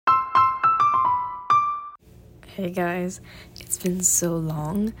Hey guys, it's been so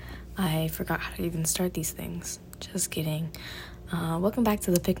long, I forgot how to even start these things. Just kidding. Welcome back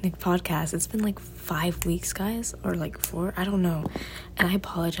to the Picnic Podcast. It's been like 5 weeks, guys, or like 4, I don't know, and I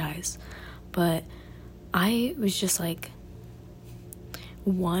apologize, but I was just like,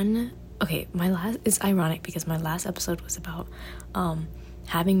 it's ironic because my last episode was about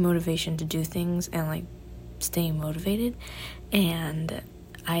having motivation to do things and like staying motivated, and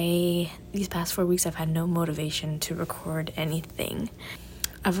these past 4 weeks I've had no motivation to record anything.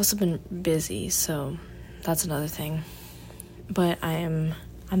 I've also been busy, so that's another thing. But I'm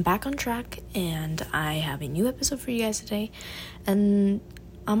back on track, and I have a new episode for you guys today, and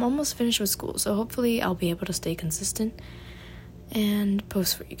I'm almost finished with school, so hopefully I'll be able to stay consistent and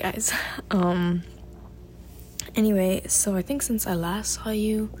post for you guys. Anyway, so I think since I last saw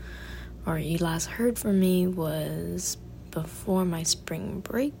you, or you last heard from me, was before my spring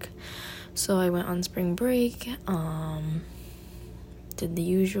break. So I went on spring break, did the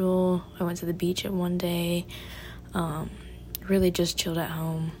usual. I went to the beach at one day, really just chilled at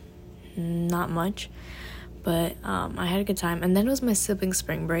home, not much, but I had a good time. And then it was my siblings'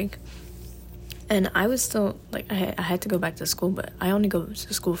 spring break, and I was still like, I had to go back to school, but I only go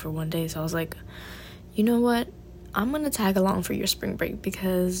to school for one day, so I was like, you know what, I'm gonna tag along for your spring break,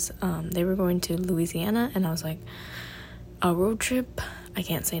 because they were going to Louisiana, and I was like, a road trip, I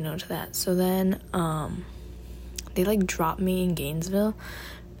can't say no to that. So then they like dropped me in Gainesville.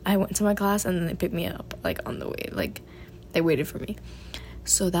 I went to my class, and then they picked me up like on the way, like they waited for me,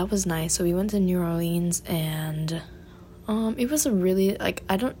 so that was nice. So we went to New Orleans, and it was a really, like,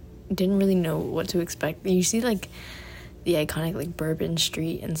 didn't really know what to expect. You see like the iconic like Bourbon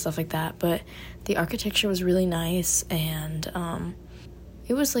Street and stuff like that, but the architecture was really nice, and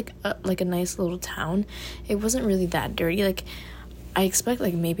it was like a nice little town. It wasn't really that dirty. Like, I expect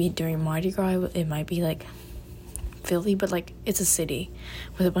like maybe during Mardi Gras it might be like filthy, but like it's a city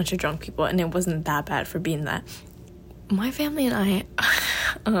with a bunch of drunk people, and it wasn't that bad for being that. My family and I,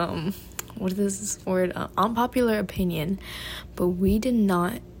 what is this word? Unpopular opinion, but we did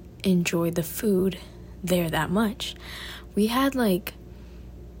not enjoy the food there that much. We had like,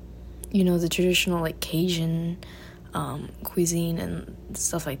 you know, the traditional like Cajun cuisine and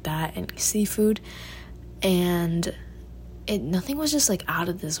stuff like that, and seafood, and nothing was just like out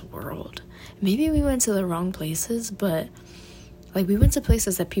of this world. Maybe we went to the wrong places, but like we went to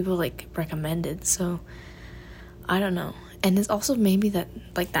places that people like recommended, so I don't know. And it's also maybe that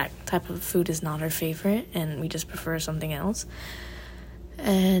like that type of food is not our favorite, and we just prefer something else.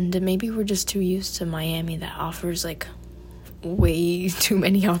 And maybe we're just too used to Miami, that offers like way too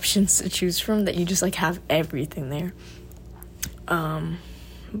many options to choose from, that you just like have everything there.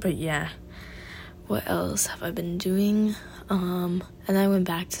 But yeah, what else have I been doing? And I went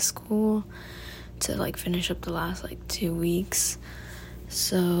back to school to like finish up the last like 2 weeks.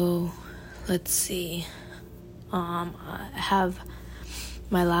 So let's see, I have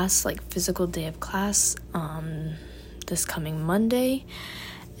my last like physical day of class this coming Monday,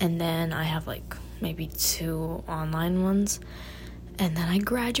 and then I have like maybe 2 online ones, and then I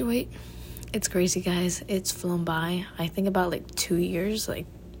graduate. It's crazy, guys. It's flown by. I think about like 2 years. Like,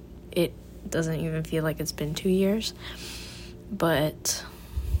 it doesn't even feel like it's been 2 years. But,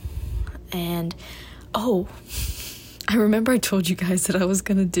 and I remember I told you guys that I was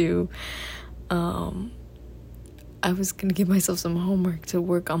gonna do, I was gonna give myself some homework to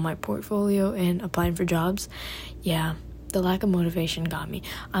work on my portfolio and applying for jobs. Yeah, the lack of motivation got me.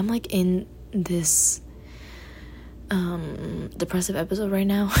 I'm like in this depressive episode right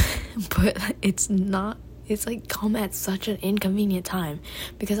now, but it's like come at such an inconvenient time,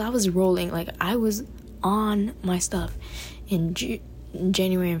 because I was rolling, like I was on my stuff in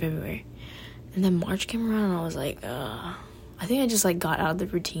January and February, and then March came around, and I was like, I think I just like got out of the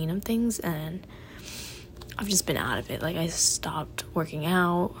routine of things, and I've just been out of it. Like, I stopped working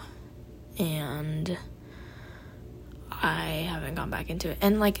out, and I haven't gone back into it.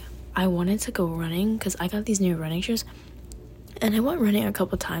 And like, I wanted to go running because I got these new running shoes, and I went running a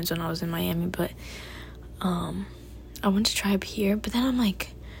couple times when I was in Miami, but I wanted to try up here, but then I'm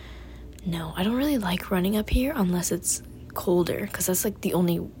like, no, I don't really like running up here unless it's colder, because that's like the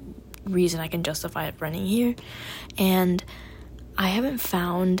only reason I can justify it running here. And I haven't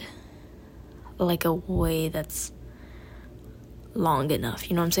found like a way that's long enough,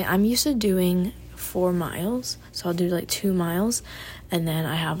 you know what I'm saying? I'm used to doing 4 miles, so I'll do like 2 miles, and then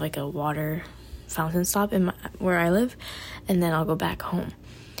I have like a water fountain stop where I live, and then I'll go back home.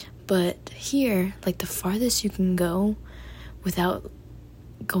 But here, like, the farthest you can go without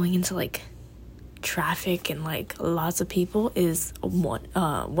going into like traffic and like lots of people is 1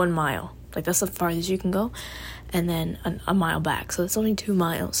 mile. Like, that's the farthest you can go. And then a mile back. So it's only 2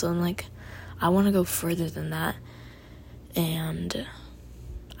 miles. So I'm like, I want to go further than that. And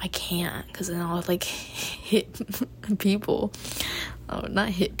I can't, because then I'll, like, hit people. Oh, not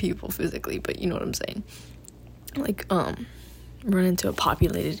hit people physically, but you know what I'm saying. Like, run into a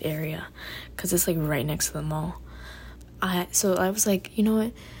populated area, because it's, like, right next to the mall. So I was like, you know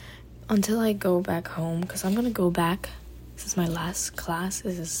what, until I go back home, because I'm going to go back, this is my last class,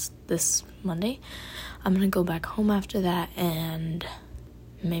 this Monday, I'm going to go back home after that, and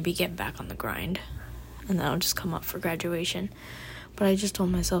maybe get back on the grind, and then I'll just come up for graduation. But I just told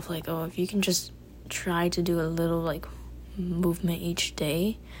myself, like, oh, if you can just try to do a little, like, movement each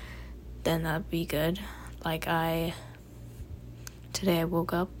day, then that'd be good. Like, today I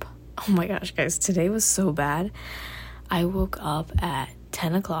woke up, oh my gosh, guys, today was so bad. I woke up at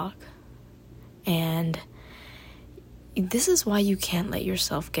 10 o'clock, and this is why you can't let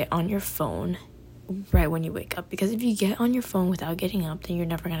yourself get on your phone right when you wake up, because if you get on your phone without getting up, then you're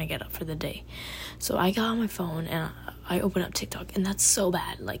never gonna get up for the day. So I got on my phone and I opened up TikTok, and that's so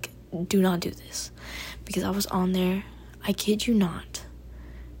bad. Like, do not do this, because I was on there, I kid you not,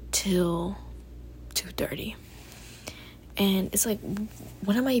 till 2:30, and it's like,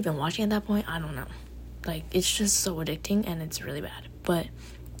 what am I even watching at that point? I don't know. Like, it's just so addicting, and it's really bad. But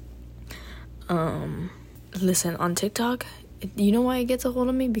listen, on TikTok, you know why it gets a hold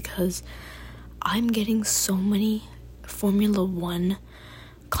of me? Because I'm getting so many Formula 1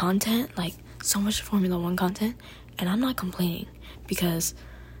 content, like, so much Formula 1 content, and I'm not complaining, because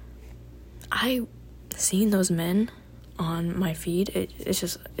I seeing those men on my feed,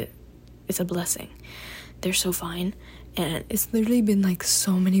 it's a blessing. They're so fine, and it's literally been, like,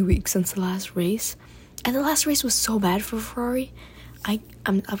 so many weeks since the last race, and the last race was so bad for Ferrari. I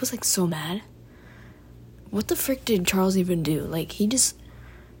was, like, so mad. What the frick did Charles even do? Like,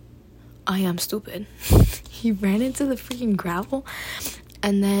 I am stupid. He ran into the freaking gravel,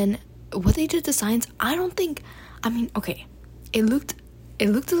 and then what they did to Sainz, okay, it looked a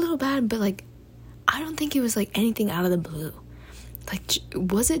little bad, but, like, I don't think it was, like, anything out of the blue. Like,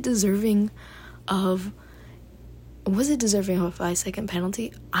 was it deserving of a 5-second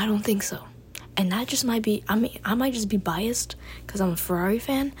penalty? I don't think so. And that just might be, I might just be biased because I'm a Ferrari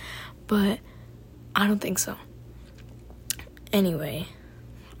fan, but I don't think so. Anyway,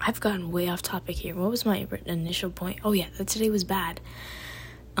 I've gotten way off topic here. What was my initial point? Oh yeah, that today was bad.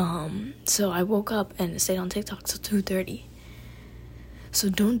 So I woke up and stayed on TikTok till 2:30. So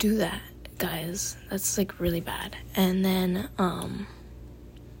don't do that, guys. That's, like, really bad. And then,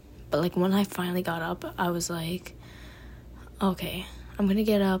 but, like, when I finally got up, I was like, okay, I'm gonna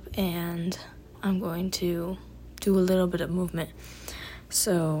get up and I'm going to do a little bit of movement.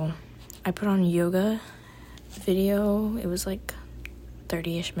 So I put on a yoga video. It was, like,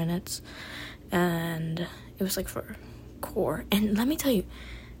 30-ish minutes, and it was, like, for core. And let me tell you,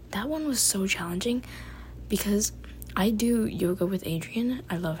 that one was so challenging, because I do yoga with Adrienne.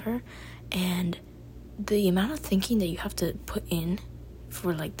 I love her, and the amount of thinking that you have to put in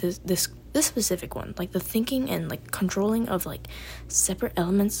for, like, this specific one, like, the thinking and, like, controlling of, like, separate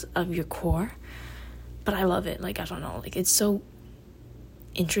elements of your core. But I love it. Like, I don't know, like, it's so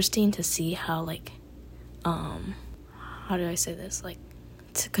interesting to see how, like, how do I say this, like,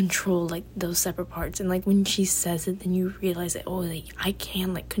 to control, like, those separate parts. And, like, when she says it, then you realize that, oh, like, I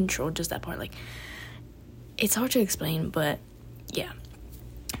can, like, control just that part. Like, it's hard to explain, but yeah.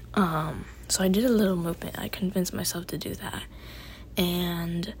 So I did a little movement. I convinced myself to do that,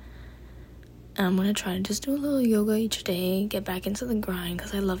 and I'm gonna try to just do a little yoga each day, get back into the grind,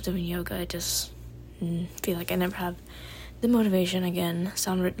 because I love doing yoga. I just feel like I never have the motivation again.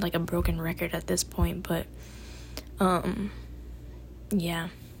 Sound like a broken record at this point, but yeah,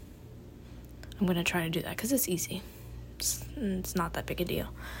 I'm gonna try to do that because it's easy. It's not that big a deal.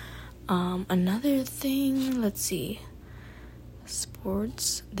 Another thing, let's see,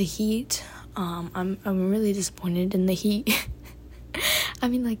 sports, the Heat. I'm really disappointed in the Heat. I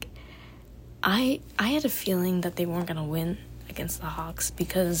mean, like, I had a feeling that they weren't gonna win against the Hawks,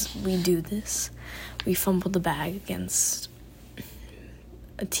 because we do this. We fumbled the bag against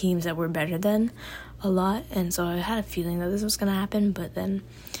teams that we're better than a lot, and so I had a feeling that this was gonna happen. But then,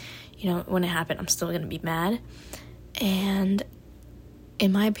 you know, when it happened, I'm still gonna be mad. And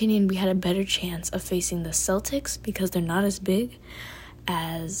in my opinion, we had a better chance of facing the Celtics, because they're not as big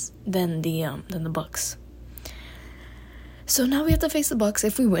than the Bucks. So now we have to face the Bucks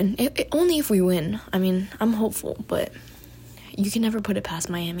if we win. Only if we win. I mean, I'm hopeful, but you can never put it past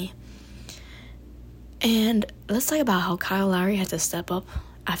Miami. And let's talk about how Kyle Lowry had to step up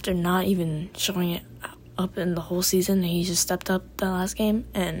after not even showing it up in the whole season. He just stepped up the last game,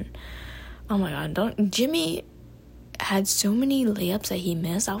 and oh my god, Jimmy had so many layups that he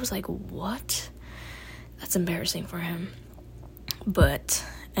missed. I was like, what? That's embarrassing for him. But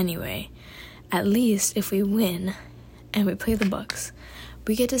anyway, at least if we win and we play the Bucks,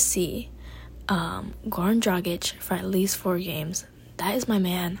 we get to see Goran Dragic for at least 4 games. That is my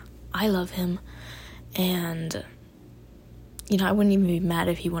man. I love him. And, you know, I wouldn't even be mad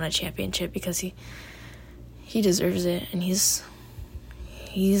if he won a championship because he deserves it, and he's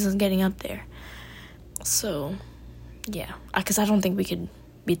getting up there. So, yeah. Because I don't think we could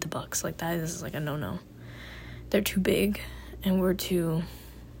beat the Bucks. Like, that is, like, a no-no. They're too big, and we're too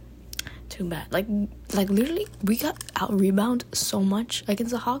bad. Like literally, we got out-rebound so much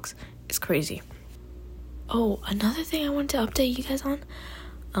against the Hawks. It's crazy. Oh, another thing I wanted to update you guys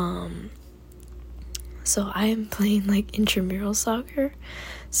on. So I am playing, like, intramural soccer.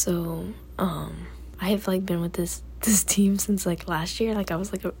 So, I have, like, been with this team since, like, last year. Like, I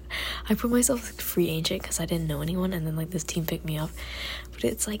was, like, I put myself, like, free agent because I didn't know anyone, and then, like, this team picked me up. But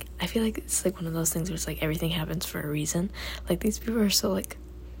it's, like, I feel like it's, like, one of those things where it's, like, everything happens for a reason. Like, these people are so, like,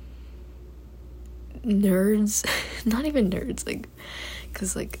 nerds. Not even nerds, like,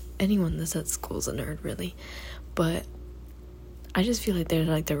 because, like, anyone that's at school is a nerd, really. But I just feel like they're,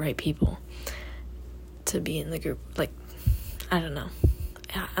 like, the right people to be in the group. Like, I don't know.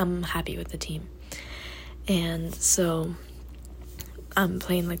 I'm happy with the team. And so I'm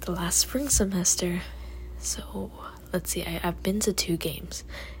playing, like, the last spring semester. So let's see, I've been to 2 games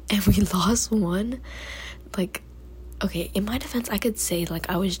and we lost 1. Like, okay, in my defense, I could say, like,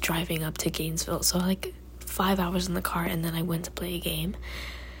 I was driving up to Gainesville, so, like, 5 hours in the car, and then I went to play a game.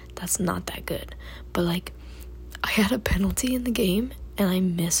 That's not that good. But, like, I had a penalty in the game, and I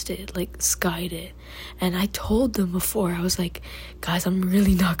missed it, like, skied it. And I told them before, I was like, guys, I'm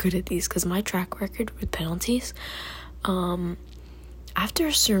really not good at these, because my track record with penalties, after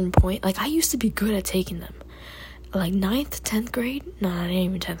a certain point, like, I used to be good at taking them. Like, 9th, 10th grade? No, not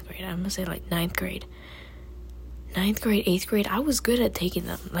even 10th grade. I'm gonna say, like, 9th grade. 9th grade, 8th grade, I was good at taking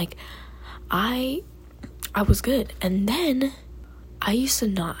them. Like, I was good. And then I used to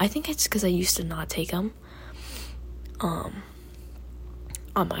not. I think it's because I used to not take them.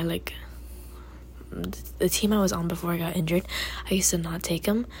 On my, like, the team I was on before I got injured, I used to not take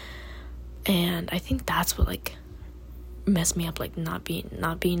them. And I think that's what, like, messed me up, like, not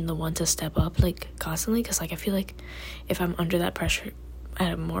being the one to step up, like, constantly. Because, like, I feel like if I'm under that pressure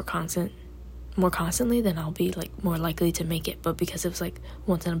at a more constantly, then I'll be, like, more likely to make it. But because it was, like,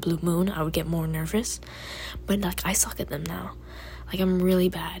 once in a blue moon, I would get more nervous. But, like, I suck at them now. Like, I'm really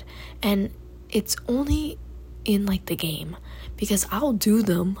bad. And it's only in, like, the game, because I'll do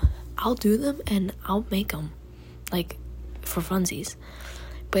them and I'll make them, like, for funsies.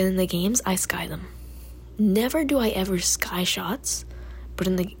 But in the games, I sky them. Never do I ever sky shots, but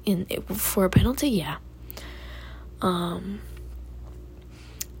for a penalty, yeah.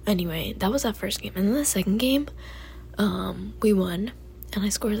 Anyway, that was that first game. And then the second game, we won, and I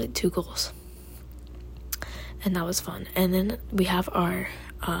scored, like, 2 goals. And that was fun. And then we have our,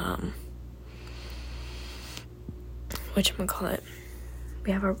 whatchamacallit,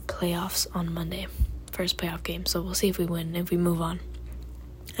 we have our playoffs on Monday. First playoff game. So we'll see if we win, if we move on.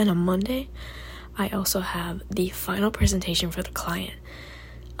 And on Monday, I also have the final presentation for the client,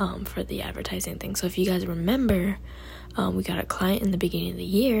 for the advertising thing. So if you guys remember, we got a client in the beginning of the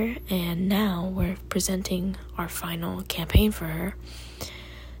year, and now we're presenting our final campaign for her.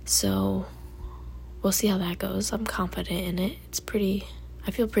 So we'll see how that goes. I'm confident in it.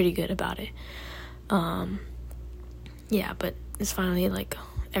 I feel pretty good about it. Yeah, but it's finally, like,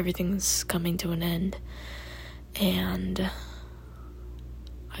 everything's coming to an end, and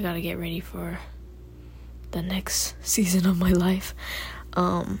I gotta get ready for the next season of my life.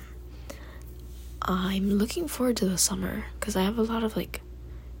 I'm looking forward to the summer, because I have a lot of, like,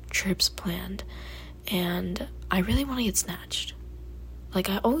 trips planned, and I really want to get snatched. Like,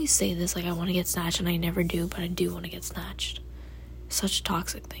 I always say this, like, I want to get snatched, and I never do, but I do want to get snatched. Such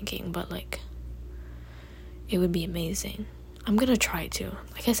toxic thinking, but, like, it would be amazing. I'm gonna try to.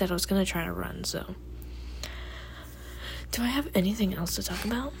 Like I said, I was gonna try to run, so. Do I have anything else to talk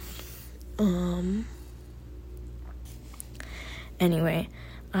about? Anyway,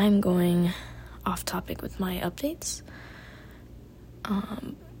 I'm going off topic with my updates.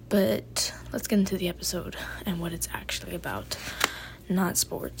 But let's get into the episode and what it's actually about, not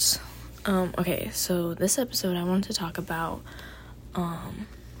sports. Okay, so this episode I wanted to talk about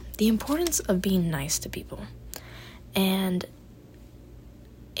the importance of being nice to people. And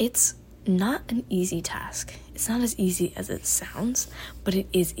it's not an easy task. It's not as easy as it sounds, but it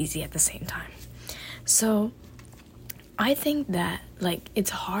is easy at the same time. So I think that, like,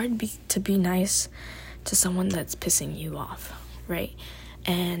 it's hard to be nice to someone that's pissing you off, right?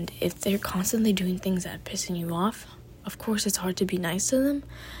 And if they're constantly doing things that are pissing you off, of course it's hard to be nice to them.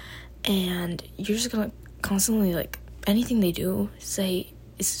 And you're just gonna constantly, like, anything they do, say,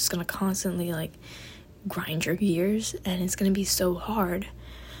 it's just gonna constantly, like, grind your gears. And it's gonna be so hard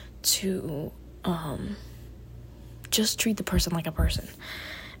to just treat the person like a person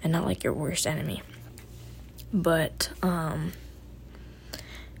and not like your worst enemy. But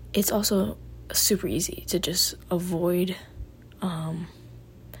it's also super easy to just avoid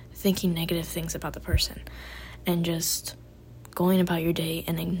thinking negative things about the person and just going about your day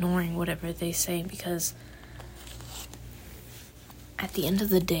and ignoring whatever they say, because at the end of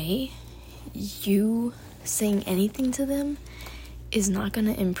the day, you saying anything to them is not going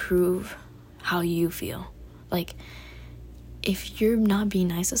to improve how you feel. Like, if you're not being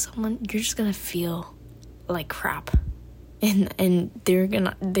nice to someone, you're just going to feel like crap, and they're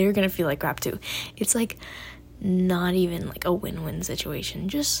gonna feel like crap too. It's like not even like a win-win situation.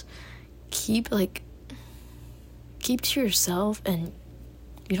 Just keep to yourself, and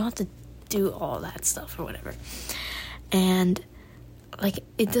you don't have to do all that stuff or whatever. And like,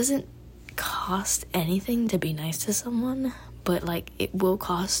 it doesn't cost anything to be nice to someone, but like, it will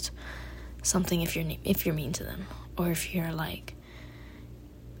cost something if you're mean to them, or if you're like,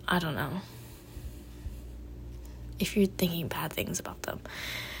 I don't know, if you're thinking bad things about them,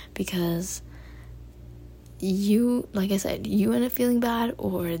 because you, like I said, you end up feeling bad,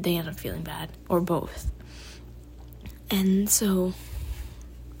 or they end up feeling bad, or both. And so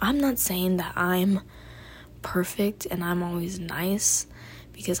I'm not saying that I'm perfect and I'm always nice,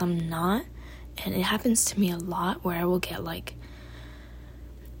 because I'm not. And it happens to me a lot where I will get like,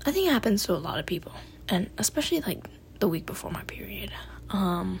 I think it happens to a lot of people, and especially like the week before my period,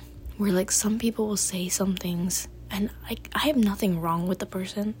 where like some people will say some things, and I have nothing wrong with the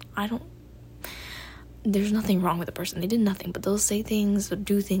person. There's nothing wrong with the person. They did nothing, but they'll say things or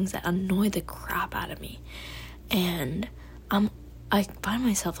do things that annoy the crap out of me. And I find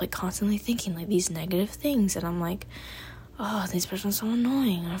myself like constantly thinking like these negative things, and I'm like, oh, this person's so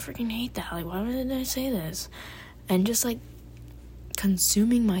annoying. I freaking hate that. Like, why did I say this? And just like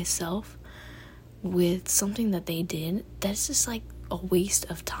consuming myself with something that they did, that's just like a waste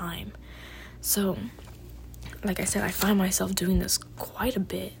of time. So, like I said, I find myself doing this quite a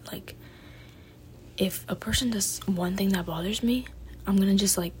bit. Like, if a person does one thing that bothers me, I'm gonna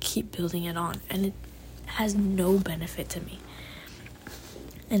just like keep building it on, and it has no benefit to me.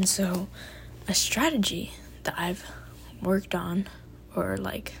 And so a strategy that I've worked on, or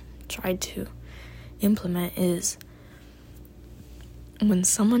like tried to implement, is when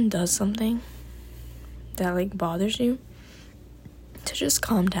someone does something that like bothers you, to just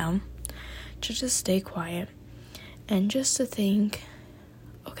calm down, to just stay quiet, and just to think,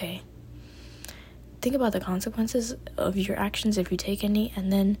 okay, think about the consequences of your actions if you take any,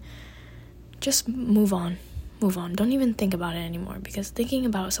 and then just move on. Don't even think about it anymore, because thinking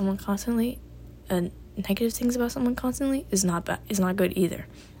about someone constantly, and negative things about someone constantly, is not good either.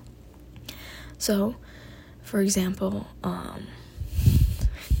 So, for example, I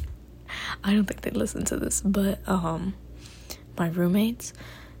don't think they listen to this, but my roommates,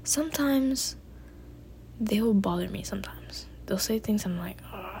 sometimes they will bother me. Sometimes they'll say things I'm like,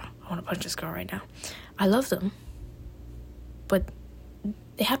 oh, I want to punch this girl right now. I love them, but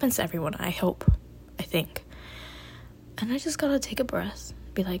it happens to everyone, I think. And I just gotta take a breath,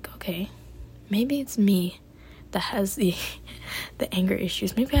 be like, okay, maybe it's me that has the anger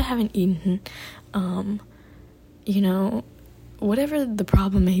issues. Maybe I haven't eaten. Whatever the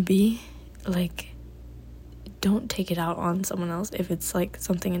problem may be, like, don't take it out on someone else if it's like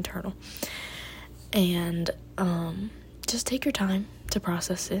something internal. And just take your time to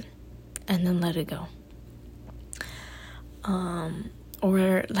process it, and then let it go.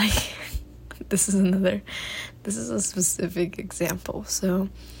 Or like, this is a specific example. So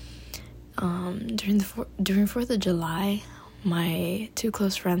during 4th of July, my two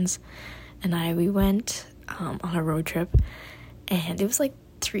close friends and we went on a road trip, and it was like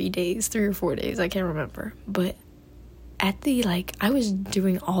 3 or 4 days, I can't remember, but I was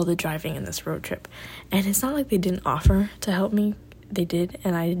doing all the driving in this road trip, and it's not like they didn't offer to help me. They did,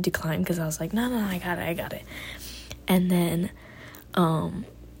 and I declined because I was like, no, I got it. And then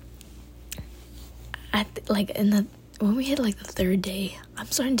when we hit like the 3rd day, I'm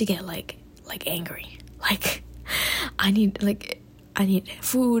starting to get like angry. Like, I need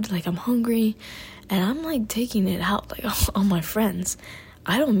food, like I'm hungry, and I'm like taking it out like on my friends.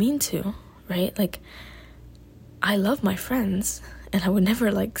 I don't mean to, right? Like, I love my friends, and I would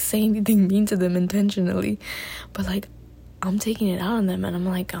never like say anything mean to them intentionally, but like, I'm taking it out on them, and I'm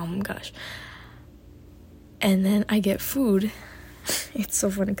like, oh my gosh. And then I get food. It's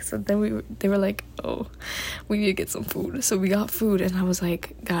so funny because then they were like, oh, we need to get some food. So we got food, and I was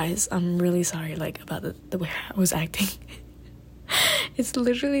like, guys, I'm really sorry, like, about the way I was acting. It's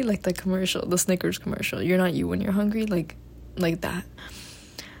literally like the commercial, the Snickers commercial. You're not you when you're hungry, like that.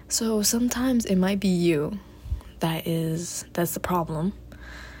 So sometimes it might be you that's the problem.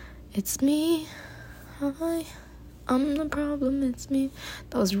 It's me. I'm the problem. It's me.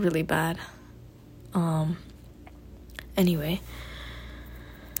 That was really bad. Anyway.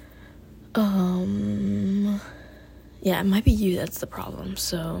 Yeah, it might be you that's the problem.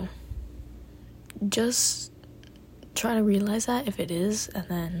 So just try to realize that if it is, and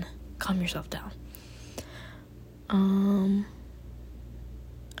then calm yourself down.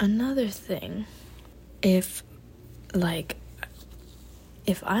 Another thing, if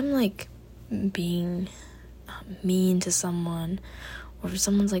I'm like being mean to someone, or if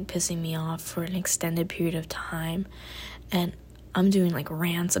someone's like pissing me off for an extended period of time, and I'm doing like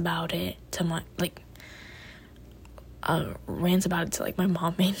rants about it to my rants about it to like my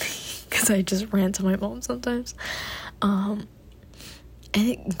mom mainly, because I just rant to my mom sometimes, and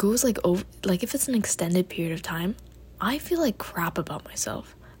it goes like over, like if it's an extended period of time, I feel like crap about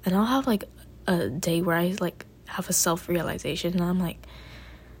myself, and I'll have like a day where I like have a self-realization, and I'm like,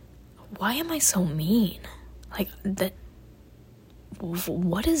 why am I so mean? Like, that,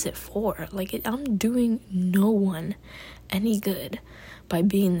 what is it for? Like, I'm doing no one any good by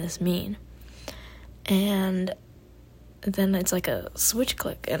being this mean. And then it's like a switch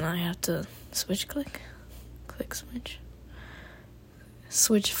click, and I have to switch click,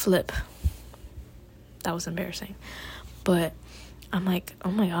 switch flip. That was embarrassing. But I'm like,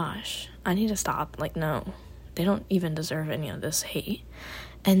 oh my gosh, I need to stop. Like, no, they don't even deserve any of this hate.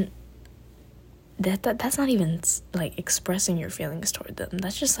 And that's not even like expressing your feelings toward them.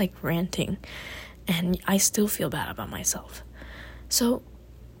 That's just like ranting, and I still feel bad about myself. So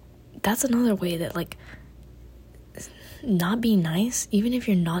that's another way that like not being nice, even if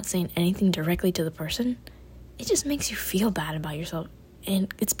you're not saying anything directly to the person, it just makes you feel bad about yourself,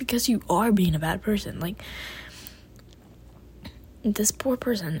 and it's because you are being a bad person. Like, this poor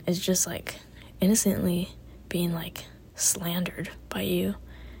person is just like innocently being like slandered by you,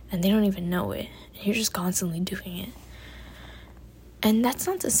 and they don't even know it. You're just constantly doing it. And that's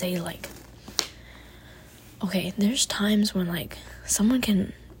not to say, like, okay, there's times when, like, someone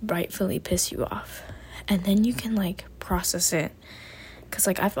can rightfully piss you off, and then you can, like, process it. Because,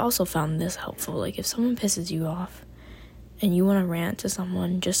 like, I've also found this helpful. Like, if someone pisses you off, and you want to rant to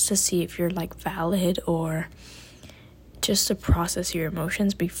someone just to see if you're, like, valid, or just to process your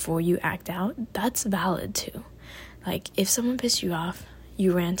emotions before you act out, that's valid, too. Like, if someone pissed you off,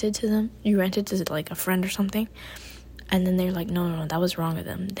 you ranted to like a friend or something, and then they're like, no, that was wrong of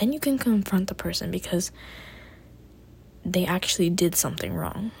them, then you can confront the person because they actually did something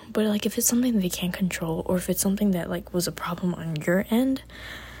wrong. But like, if it's something that they can't control, or if it's something that like was a problem on your end,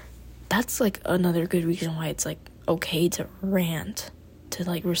 that's like another good reason why it's like okay to rant, to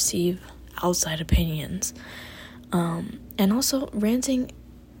like receive outside opinions. And also ranting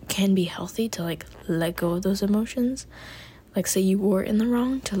can be healthy to like let go of those emotions. Like, say you were in the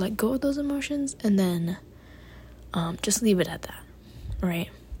wrong, to let go of those emotions, and then just leave it at that, right?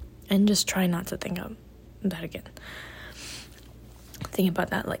 And just try not to think of that again. Think about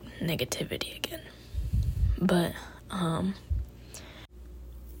that, like, negativity again. But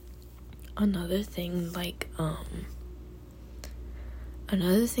another thing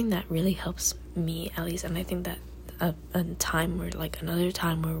that really helps me, at least, and I think that another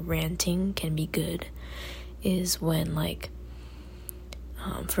time where ranting can be good, is when, like,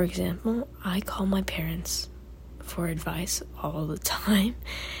 for example, I call my parents for advice all the time,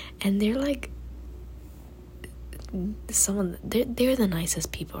 and they're like they're the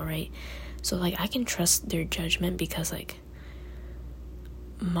nicest people, right? So like I can trust their judgment because like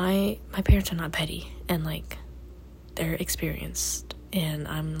my parents are not petty, and like they're experienced, and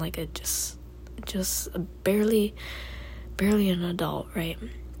I'm like just barely an adult, right?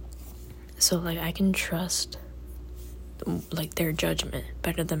 So like I can trust like their judgment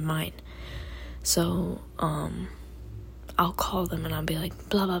better than mine. So I'll call them and I'll be like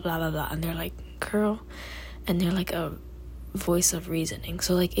blah blah blah blah blah, and they're like, girl, and they're like a voice of reasoning.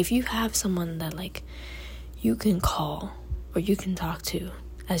 So like if you have someone that like you can call or you can talk to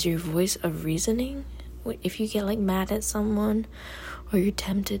as your voice of reasoning, if you get like mad at someone, or you're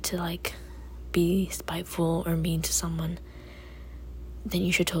tempted to like be spiteful or mean to someone, then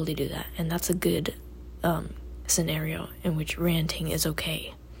you should totally do that. And that's a good scenario in which ranting is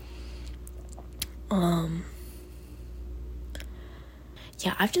okay.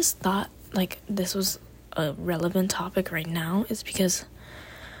 yeah, I've just thought like this was a relevant topic right now is because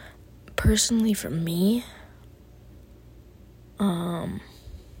personally for me,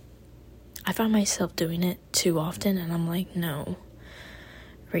 I find myself doing it too often, and I'm like, no,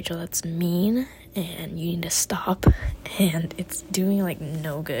 Rachel, that's mean, and you need to stop, and it's doing like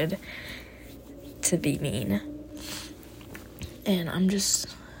no good to be mean. And I'm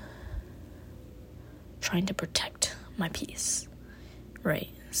just trying to protect my peace, right?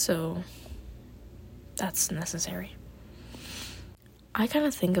 So that's necessary. I kind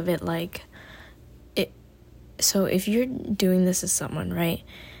of think of it like so if you're doing this as someone, right,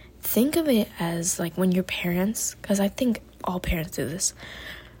 think of it as like when your parents, because I think all parents do this,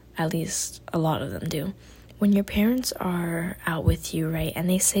 at least a lot of them do, when your parents are out with you, right, and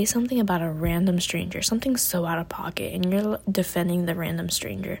they say something about a random stranger, something so out of pocket, and you're defending the random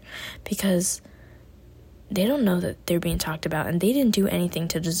stranger because they don't know that they're being talked about, and they didn't do anything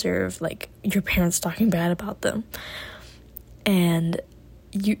to deserve like your parents talking bad about them, and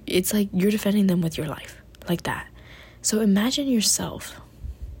it's like you're defending them with your life, like that. So imagine yourself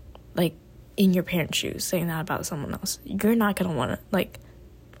like in your parents' shoes saying that about someone else. You're not gonna want to, like,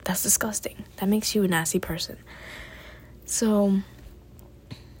 that's disgusting. That makes you a nasty person. So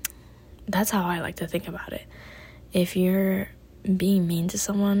that's how I like to think about it. If you're being mean to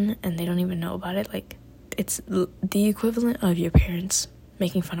someone and they don't even know about it, like, it's the equivalent of your parents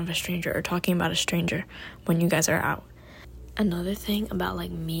making fun of a stranger or talking about a stranger when you guys are out. Another thing about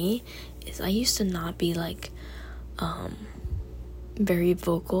like me is I used to not be like very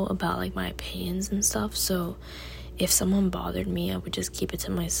vocal about like my opinions and stuff. So if someone bothered me, I would just keep it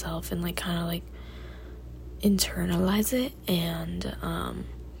to myself and like kind of like internalize it, and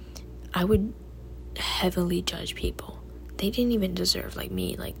I would heavily judge people. They didn't even deserve like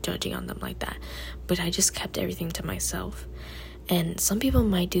me like judging on them like that, but I just kept everything to myself. And some people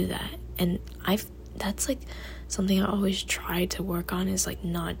might do that, and that's like something I always try to work on, is like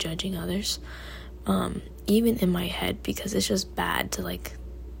not judging others, even in my head, because it's just bad to like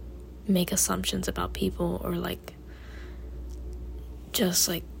make assumptions about people or like just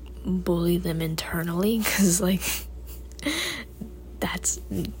like bully them internally, because like that's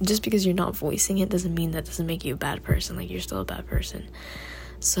just because you're not voicing it doesn't mean that doesn't make you a bad person. Like, you're still a bad person.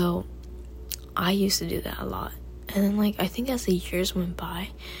 So I used to do that a lot, and then like I think as the years went by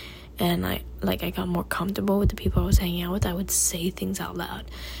and I got more comfortable with the people I was hanging out with, I would say things out loud,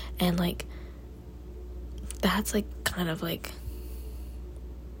 and like that's like kind of like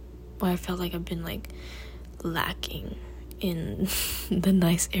why I felt like I've been like lacking in the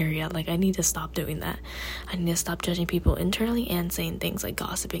nice area. Like, I need to stop doing that. I need to stop judging people internally and saying things like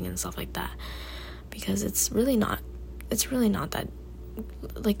gossiping and stuff like that, because it's really not that,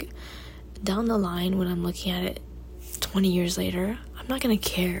 like, down the line when I'm looking at it 20 years later, I'm not gonna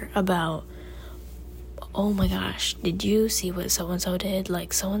care about, oh my gosh, did you see what so-and-so did?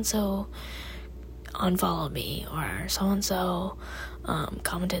 Like, so-and-so unfollowed me, or so-and-so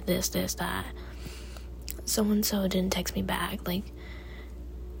commented this, that. So-and-so didn't text me back. Like,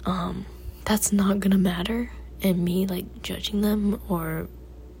 that's not gonna matter. And me, like, judging them or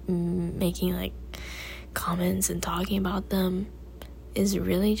making, like, comments and talking about them is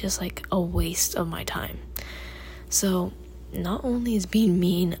really just, like, a waste of my time. So, not only is being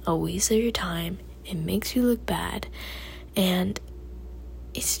mean a waste of your time, it makes you look bad, and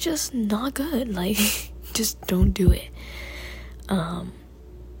it's just not good. Like, just don't do it.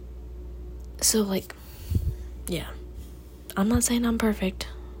 So, like, yeah, I'm not saying I'm perfect,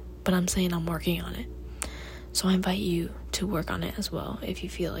 but I'm saying I'm working on it. So I invite you to work on it as well if you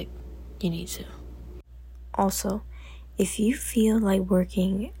feel like you need to. Also, if you feel like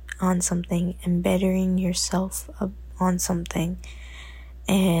working on something and bettering yourself on something,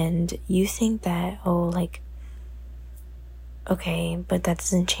 and you think that, oh, like, okay, but that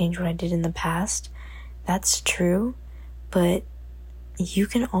doesn't change what I did in the past, that's true, but you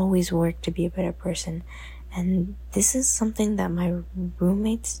can always work to be a better person. And this is something that my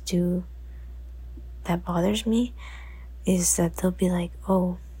roommates do that bothers me, is that they'll be like,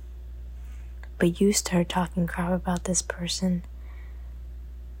 oh, but you started talking crap about this person,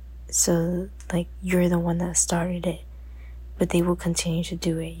 so like you're the one that started it, but they will continue to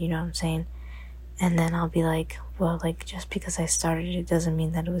do it, you know what I'm saying? And then I'll be like, well, like, just because I started it doesn't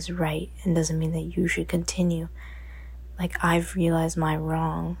mean that it was right, and doesn't mean that you should continue. Like, I've realized my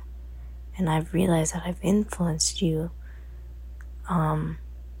wrong, and I've realized that I've influenced you.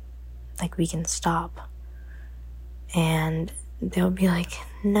 Like, we can stop. And they'll be like,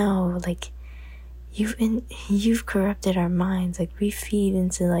 no, like, you've corrupted our minds. Like, we feed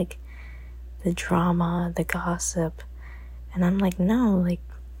into like the drama, the gossip, And I'm like, no, like,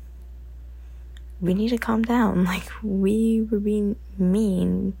 we need to calm down. Like, we were being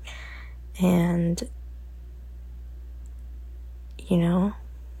mean, and, you know,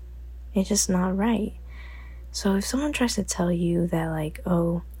 it's just not right. So if someone tries to tell you that, like,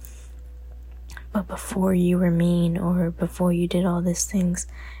 oh, but before you were mean, or before you did all these things,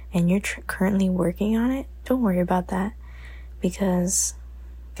 and you're currently working on it, don't worry about that. Because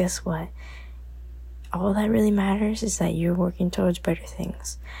guess what? All that really matters is that you're working towards better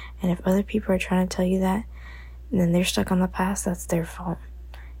things. And if other people are trying to tell you that, then they're stuck on the past, that's their fault.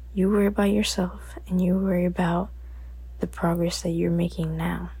 You worry about yourself, and you worry about the progress that you're making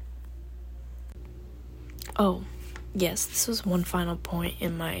now. Oh, yes, this was one final point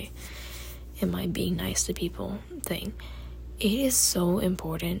in my being nice to people thing. It is so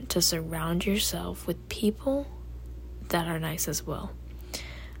important to surround yourself with people that are nice as well.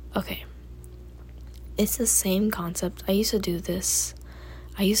 Okay, it's the same concept. I used to do this.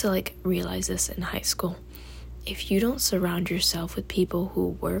 I used to realize this in high school. If you don't surround yourself with people who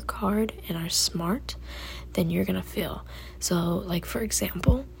work hard and are smart, then you're gonna fail. So, for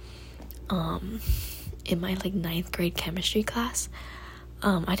example, in my 9th grade chemistry class,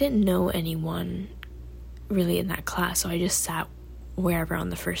 I didn't know anyone really in that class, so I just sat wherever on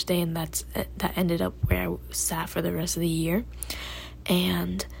the first day, and that ended up where I sat for the rest of the year.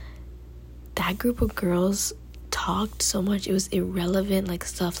 And that group of girls talked so much, it was irrelevant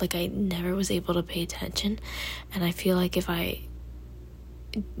stuff, I never was able to pay attention. And I feel like if I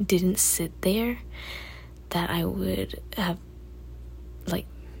didn't sit there, that I would have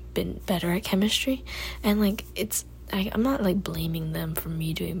been better at chemistry. And I'm not blaming them for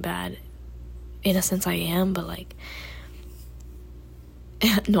me doing bad. In a sense I am, but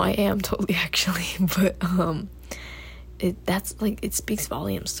no, I am totally actually, but it speaks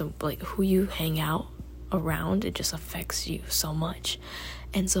volumes to who you hang out around. It just affects you so much.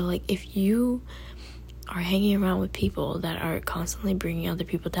 And so if you are hanging around with people that are constantly bringing other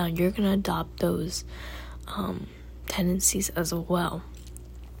people down, you're gonna adopt those tendencies as well.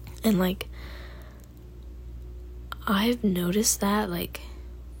 And I've noticed that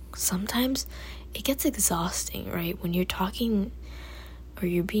sometimes it gets exhausting, right? When you're talking or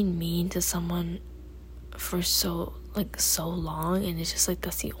you're being mean to someone for so long, and it's just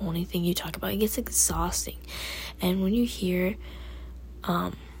that's the only thing you talk about, it gets exhausting. And when you hear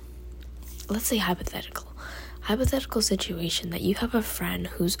let's say hypothetical situation that you have a friend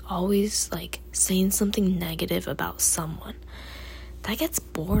who's always saying something negative about someone, that gets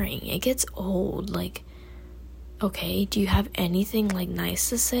boring. It gets old. Okay, do you have anything nice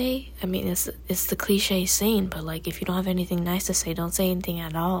to say? I mean, it's the cliche saying, but if you don't have anything nice to say, don't say anything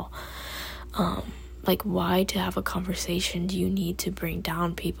at all. Why to have a conversation do you need to bring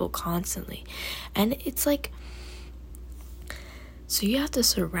down people constantly? And it's so you have to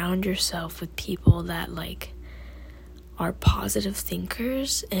surround yourself with people that are positive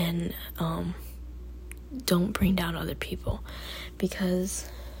thinkers and don't bring down other people. Because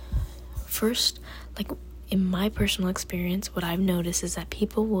first, in my personal experience, what I've noticed is that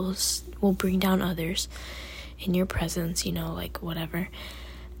people will bring down others in your presence, whatever.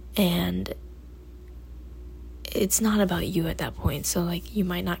 And it's not about you at that point, so you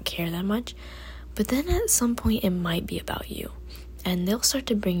might not care that much. But then at some point it might be about you, and they'll start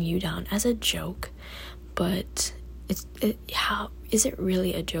to bring you down as a joke. But how is it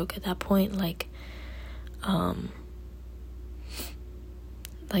really a joke at that point?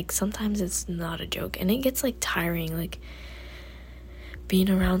 Sometimes it's not a joke, and it gets tiring, being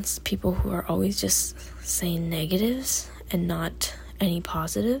around people who are always just saying negatives and not any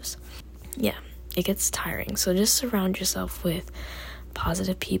positives. Yeah, it gets tiring. So just surround yourself with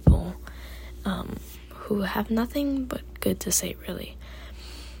positive people who have nothing but good to say, really,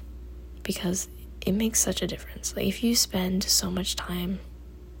 because it makes such a difference. If you spend so much time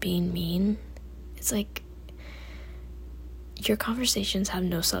being mean, it's your conversations have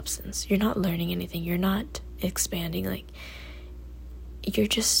no substance. You're not learning anything. You're not expanding. You're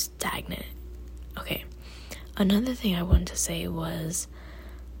just stagnant. Okay. Another thing I wanted to say was,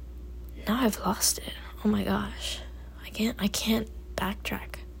 now I've lost it. Oh my gosh. I can't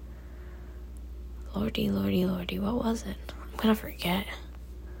backtrack. Lordy, what was it? I'm gonna forget.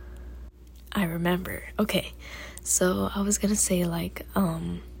 I remember. Okay. So I was gonna say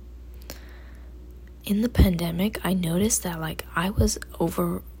in the pandemic, I noticed that I was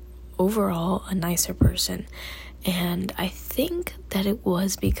overall a nicer person, and I think that it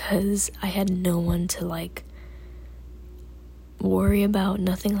was because I had no one to worry about,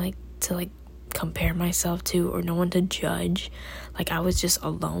 nothing to compare myself to, or no one to judge. I was just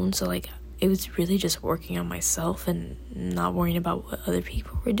alone, so it was really just working on myself and not worrying about what other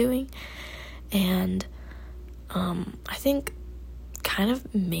people were doing. And I think kind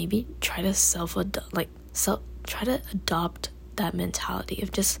of maybe try to adopt that mentality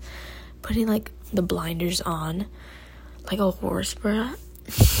of just putting like the blinders on like a horse, bruh.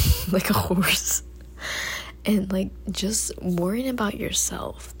 Like a horse. And like just worrying about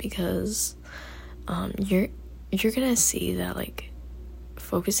yourself, because you're gonna see that like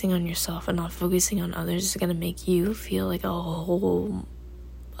focusing on yourself and not focusing on others is gonna make you feel like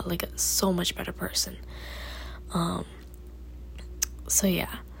so much better person. So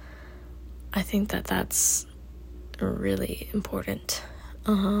yeah, I think that's really important.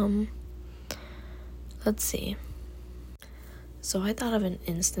 Let's see. So I thought of an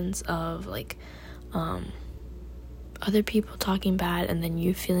instance of like other people talking bad and then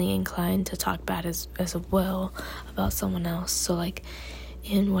you feeling inclined to talk bad as well about someone else. So like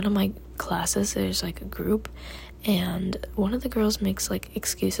in one of my classes, there's like a group, and one of the girls makes like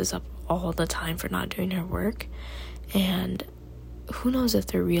excuses up all the time for not doing her work, and who knows if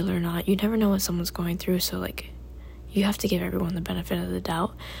they're real or not. You never know what someone's going through, so like you have to give everyone the benefit of the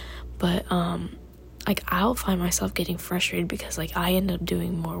doubt. But like I'll find myself getting frustrated because like I end up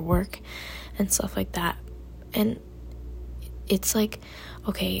doing more work and stuff like that, and it's like,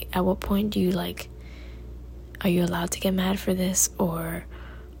 okay, at what point do you like, are you allowed to get mad for this, or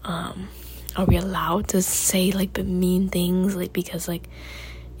are we allowed to say like the mean things, like, because like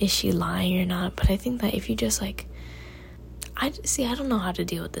is she lying or not? But I think that if you just like, I don't know how to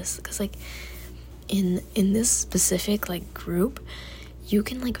deal with this, because like in this specific like group, you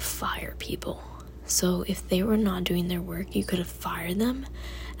can like fire people. So if they were not doing their work, you could have fired them,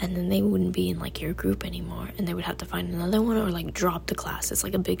 and then they wouldn't be in like your group anymore, and they would have to find another one, or like drop the class. It's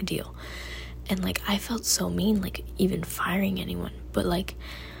like a big deal. And like I felt so mean, like even firing anyone. But like,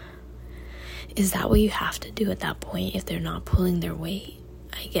 is that what you have to do at that point if they're not pulling their weight?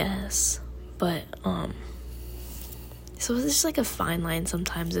 I guess. But so it's just like a fine line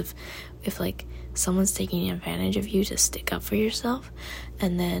sometimes if like someone's taking advantage of you, to stick up for yourself,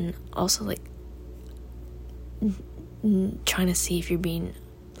 and then also like trying to see if you're being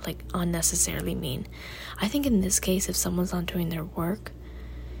like unnecessarily mean. I think in this case, if someone's not doing their work,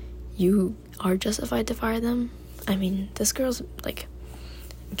 you are justified to fire them. I mean, this girl's like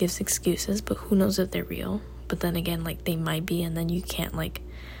gives excuses, but who knows if they're real. But then again, like they might be, and then you can't like,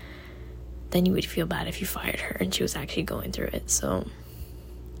 then you would feel bad if you fired her and she was actually going through it. So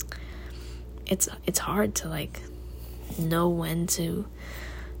it's hard to like know when to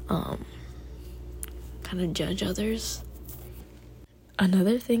kind of judge others.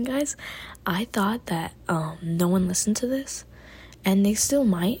 Another thing, guys, I thought that no one listened to this, and they still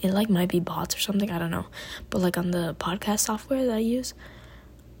might. It like might be bots or something, I don't know. But like on the podcast software that I use,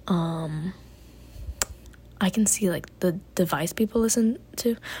 I can see like the device people listen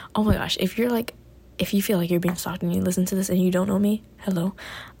to. Oh my gosh, if you feel like you're being stalked and you listen to this and you don't know me, hello.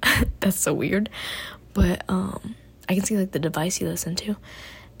 That's so weird. But I can see like the device you listen to,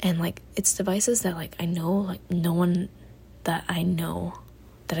 and like it's devices that like I know, like no one that I know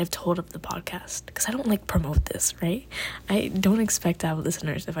that I've told of the podcast, because I don't like promote this, right? I don't expect to have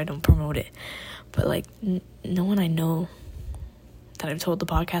listeners if I don't promote it. But like no one I know that I've told the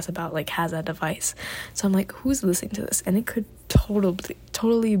podcast about like has that device. So I'm like, who's listening to this? And it could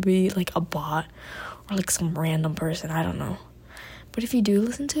totally be like a bot or like some random person, I don't know. But if you do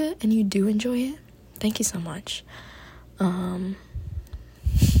listen to it and you do enjoy it, thank you so much.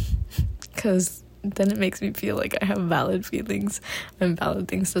 Because then it makes me feel like I have valid feelings and valid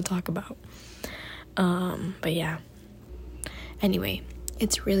things to talk about. But yeah. Anyway,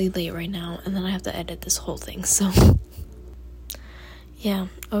 it's really late right now, and then I have to edit this whole thing, so yeah,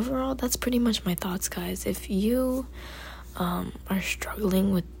 overall, that's pretty much my thoughts, guys. If you are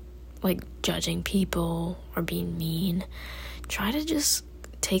struggling with like judging people or being mean, try to just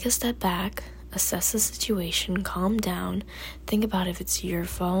take a step back, assess the situation, calm down, think about if it's your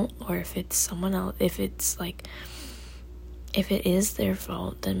fault or if it's someone else. If it's like, if it is their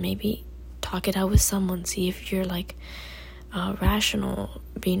fault, then maybe talk it out with someone. See if you're like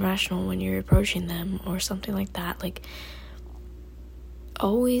being rational when you're approaching them or something like that. Like,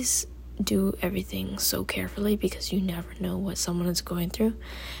 always do everything so carefully, because you never know what someone is going through.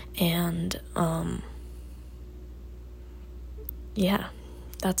 And yeah,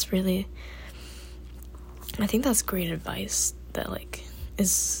 that's really, I think that's great advice that like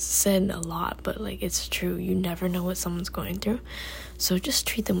is said a lot, but like it's true. You never know what someone's going through, so just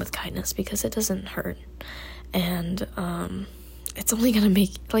treat them with kindness, because it doesn't hurt. And it's only gonna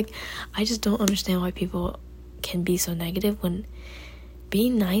make, like, I just don't understand why people can be so negative when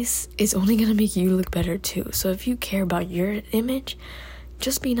being nice is only gonna make you look better too. So if you care about your image,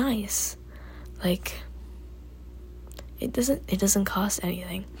 just be nice. Like, it doesn't cost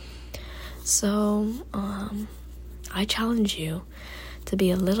anything. So I challenge you to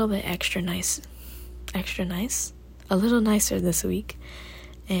be a little bit extra nice, a little nicer this week,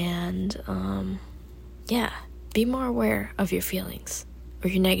 and be more aware of your feelings, or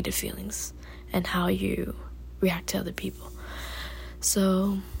your negative feelings, and how you react to other people.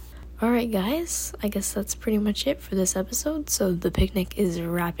 So, alright guys, I guess that's pretty much it for this episode. So the picnic is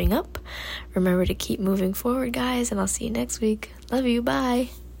wrapping up. Remember to keep moving forward, guys, and I'll see you next week. Love you, bye.